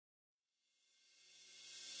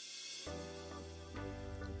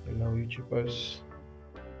Hello YouTubers,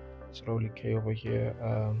 it's Rowley-keyz over here.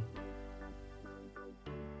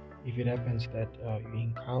 If it happens that you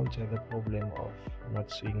encounter the problem of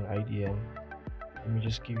not seeing IDM, let me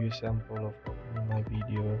just give you a sample of my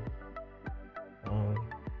video,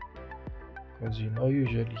 because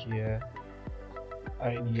usually here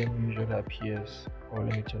IDM usually appears. Or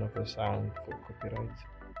let me turn off the sound for copyright.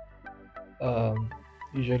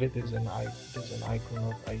 Usually there's an icon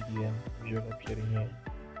of IDM usually appearing here.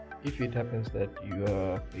 If it happens that you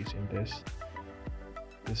are facing this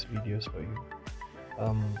video is for you.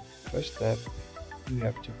 First step, you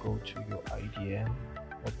have to go to your IDM.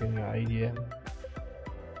 Open your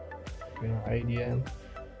IDM,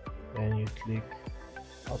 then you click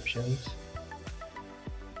options.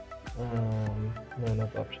 No,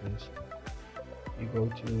 not options. You go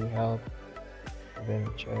to help, then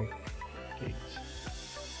check updates.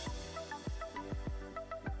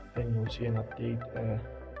 Then you'll see an update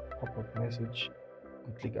pop-up message.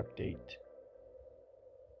 You click update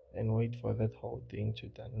and wait for that whole thing to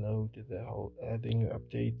download the whole then you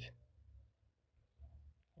update.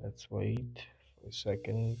 Let's wait for a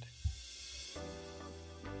second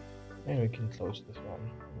and we can close this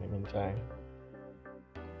one in the meantime.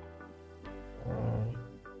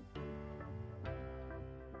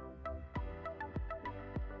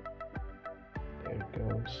 There it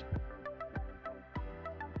goes.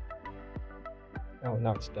 Oh,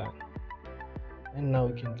 now it's done. And now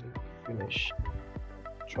we can click finish.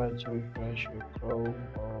 Try to refresh your Chrome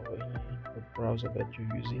or the browser that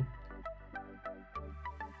you're using,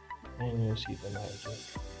 and you'll see the magic.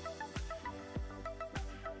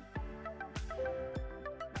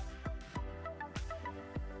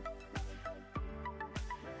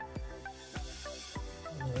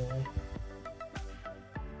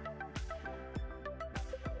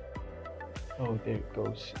 Oh, there it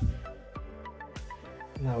goes.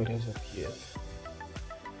 Now it has appeared.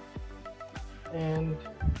 And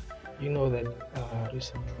you know that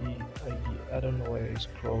recently I don't know whether it's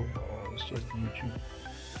Chrome or it's just YouTube.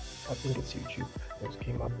 I think it's YouTube that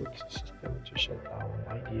came up with a system to shut down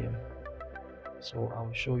IDM. So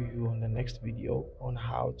I'll show you on the next video on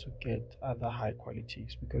how to get other high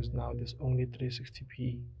qualities, because now there's only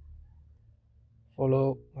 360p.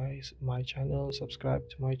 Follow my channel, subscribe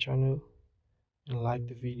to my channel, and like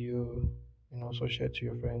the video, and also share to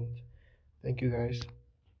your friends. Thank you guys.